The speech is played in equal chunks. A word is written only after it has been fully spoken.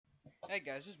Hey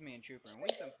guys, this is me and Trooper, and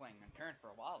we've been playing Unturned for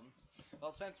a while.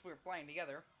 Well, since we were playing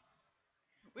together,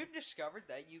 we've discovered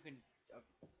that you can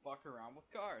fuck around with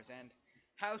cars. And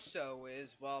how so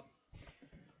is, well,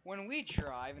 when we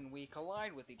drive and we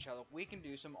collide with each other, we can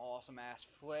do some awesome ass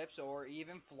flips or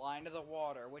even fly into the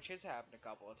water, which has happened a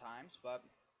couple of times. But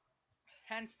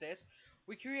hence this,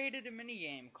 we created a mini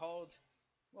game called,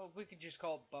 well, we could just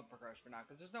call it Bumper Cars for now,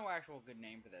 because there's no actual good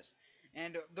name for this.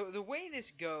 And the way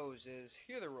this goes is,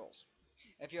 here are the rules.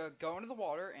 If you go into the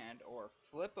water and or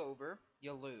flip over,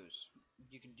 you lose.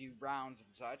 You can do rounds and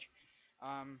such.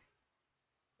 Um,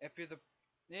 if you're the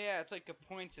yeah, it's like a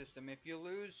point system. If you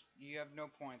lose, you have no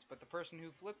points, but the person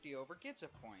who flipped you over gets a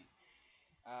point.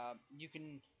 You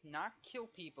can not kill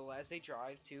people as they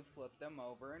drive to flip them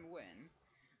over and win.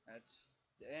 That's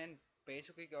and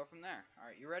basically go from there. All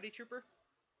right, you ready, Trooper?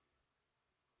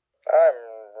 I'm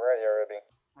ready already.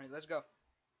 All right, let's go.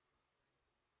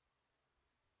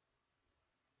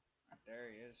 There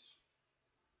he is.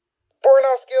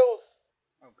 Burnout skills!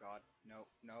 Oh God, nope,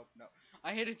 nope, nope.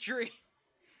 I hit a tree.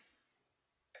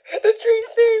 The tree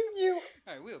saved you!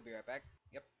 Alright, we'll be right back.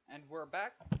 Yep, and we're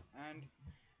back. And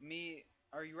me,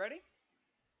 are you ready?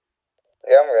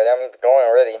 Yeah, I'm ready. I'm going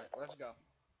already. Alright, let's go.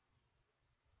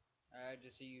 I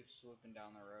just see you swooping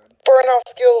down the road. Burnout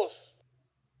skills!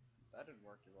 That didn't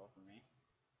work too well for me.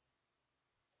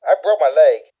 I broke my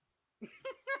leg.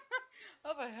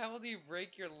 How the hell do you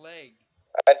break your leg?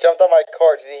 I jumped on my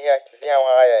car to see how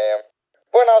high I am.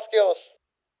 Burnout skills!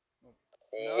 Nope.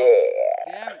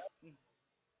 Yeah! Damn it.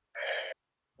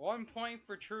 1 point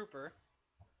for Trooper.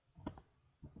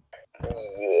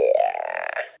 Yeah!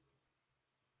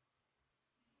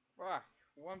 Ah,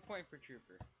 1 point for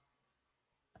Trooper.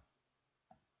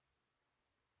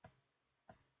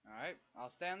 Alright, I'll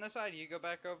stay on this side, you go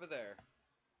back over there.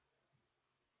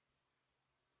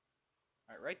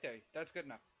 Alright, right there. That's good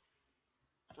enough.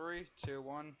 3, 2,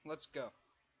 1, let's go.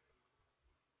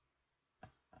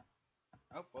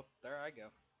 Oh, well, there I go.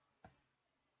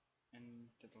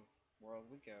 Into the world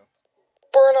we go.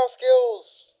 Burnout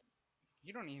skills!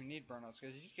 You don't even need burnouts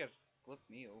because you just gotta flip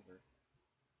me over.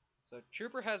 So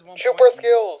Trooper has 1 Trooper point.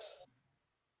 skills!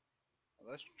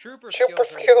 Well, those Trooper Trooper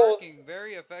skills are skills. working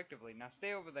very effectively. Now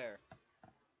stay over there.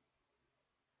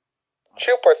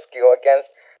 Trooper skill against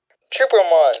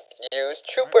Troopermon. Use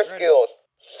Trooper Alright, skills.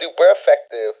 Super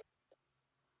effective.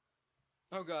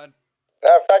 Oh God.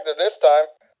 Not effective this time.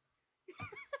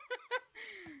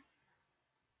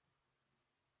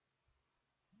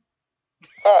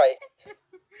 Hi.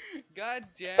 God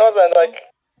damn. No, then, like,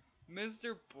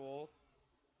 Mr. Bull.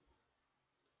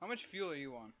 How much fuel are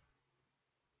you on?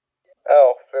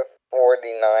 oh,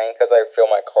 49, because I filled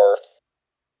my car.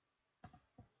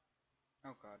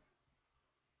 Oh God.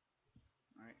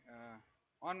 Alright,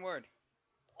 onward.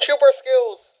 Trooper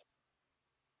skills.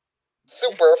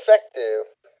 Super effective.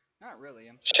 Not really,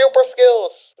 I'm Trooper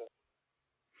skills.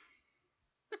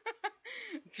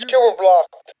 Trooper block.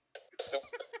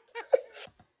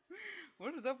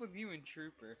 What is up with you and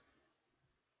Trooper?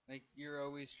 Like, you're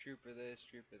always Trooper this,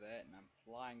 Trooper that, and I'm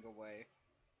flying away.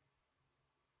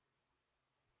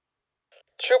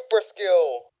 Trooper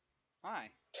skill.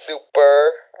 Hi.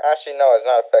 Super. Actually, no, it's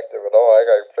not effective at all. I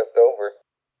got flipped over.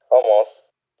 Almost.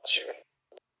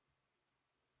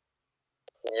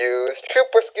 Use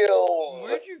trooper skills.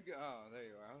 Where'd you go? Oh, there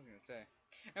you are. I was gonna say.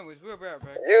 Anyways, we're right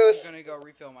back. Use. I'm gonna go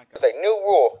refill my car. It's like new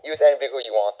rule. Use any vehicle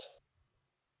you want.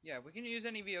 Yeah, we can use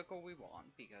any vehicle we want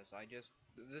because I just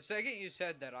the second you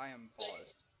said that I am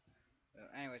paused.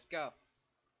 Anyways, go.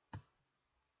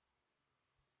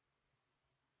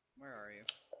 Where are you?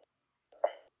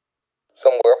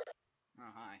 Somewhere.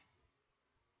 Oh, hi.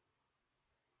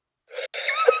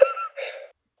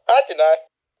 How did I?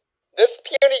 This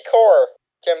puny car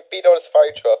can beat out this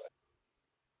fire truck.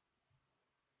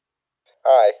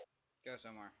 Hi. Go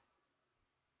somewhere.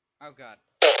 Oh God.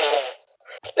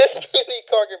 This puny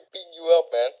car can beat you up,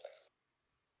 man.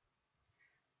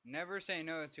 Never say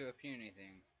no to a puny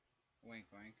thing. Wink,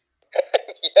 wink.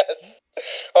 Yes.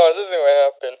 Oh, this is what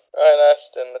happened. Alright,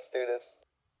 Ashton, let's do this.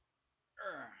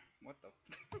 What the?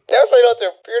 Never say no to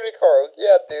a puny car.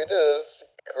 Yeah, dude, this is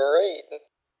great.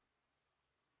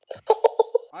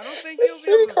 I don't think you'll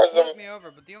be able to flip me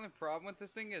over, but the only problem with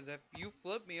this thing is if you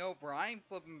flip me over, I ain't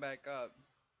flipping back up.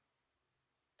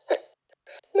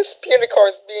 This puny car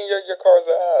is beating your car's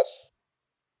ass.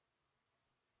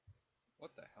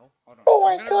 What the hell? Hold on. Oh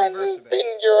I'm my gonna God, reverse this a is bit.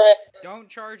 beating your ass. Don't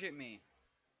charge at me.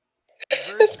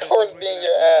 This car's beating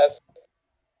your ass.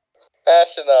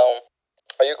 Ashton,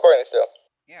 are you recording still?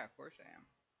 Yeah, of course I am.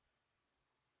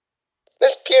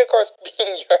 This puny car's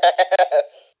beating your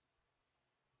ass.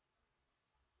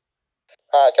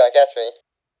 Hi, can I catch me?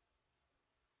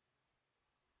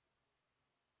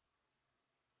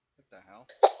 What the hell?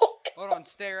 Hold on,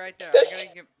 stay right there. I gotta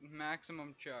get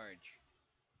maximum charge.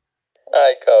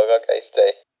 Alright, Coke, okay,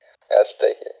 stay. Yeah,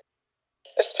 stay here.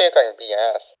 This spear can be your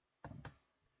ass.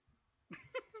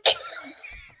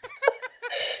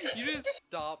 You just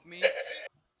stopped me.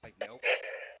 It's like, nope.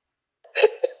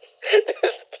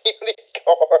 This puny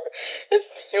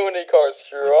car is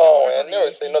strong. Let's go wonder how I never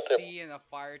the seen nothing. APC and the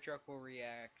fire truck will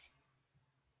react.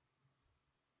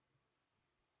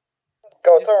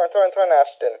 Go, turn,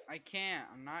 Ashton. I can't.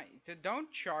 I'm not.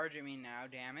 Don't charge at me now,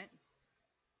 damn it.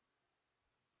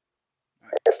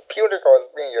 Right. This puny car is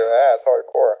being your ass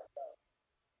hardcore.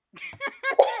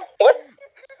 What?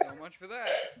 So much for that.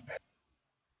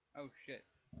 Oh shit.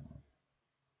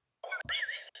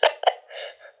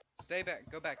 Stay back.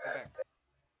 Go back.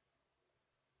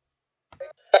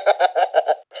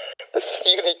 This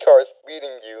puny car is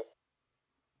beating you.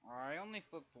 I only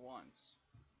flipped once.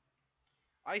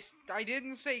 I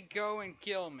didn't say go and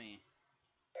kill me.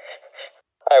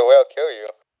 I will kill you.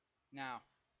 Now.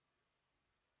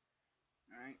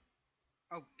 Alright.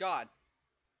 Oh god.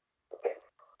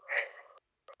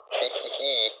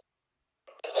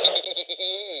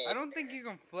 I don't think you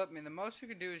can flip me. The most you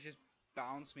can do is just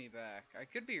bounce me back. I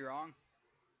could be wrong.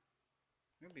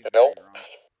 I could be very wrong.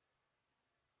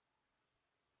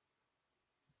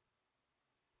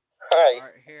 Hi.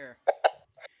 Alright, here.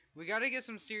 We gotta get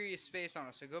some serious space on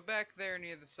us, so go back there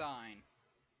near the sign.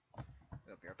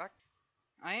 We'll be right back.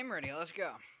 I am ready, let's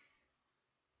go.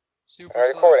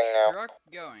 Super slow truck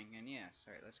going, and yes,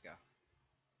 alright, let's go.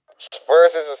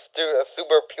 Versus a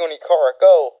super puny car,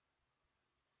 go!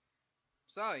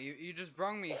 So, you just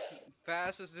brung me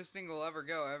fastest this thing will ever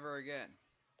go, ever again.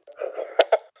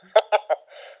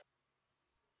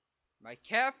 My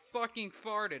cat fucking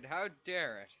farted, how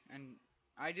dare it? And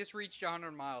I just reached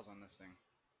 100 miles on this thing.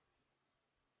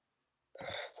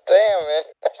 Damn, man.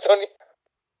 I don't even...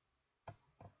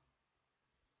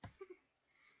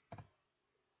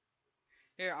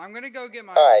 Here, I'm gonna go get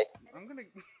my... Hi. I'm gonna...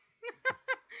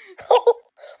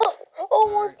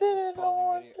 Almost did it.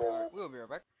 Alright, we'll be right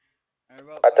back. Alright,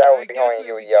 well, I I guess we you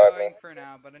can would keep yell at me. going for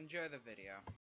now, but enjoy the video.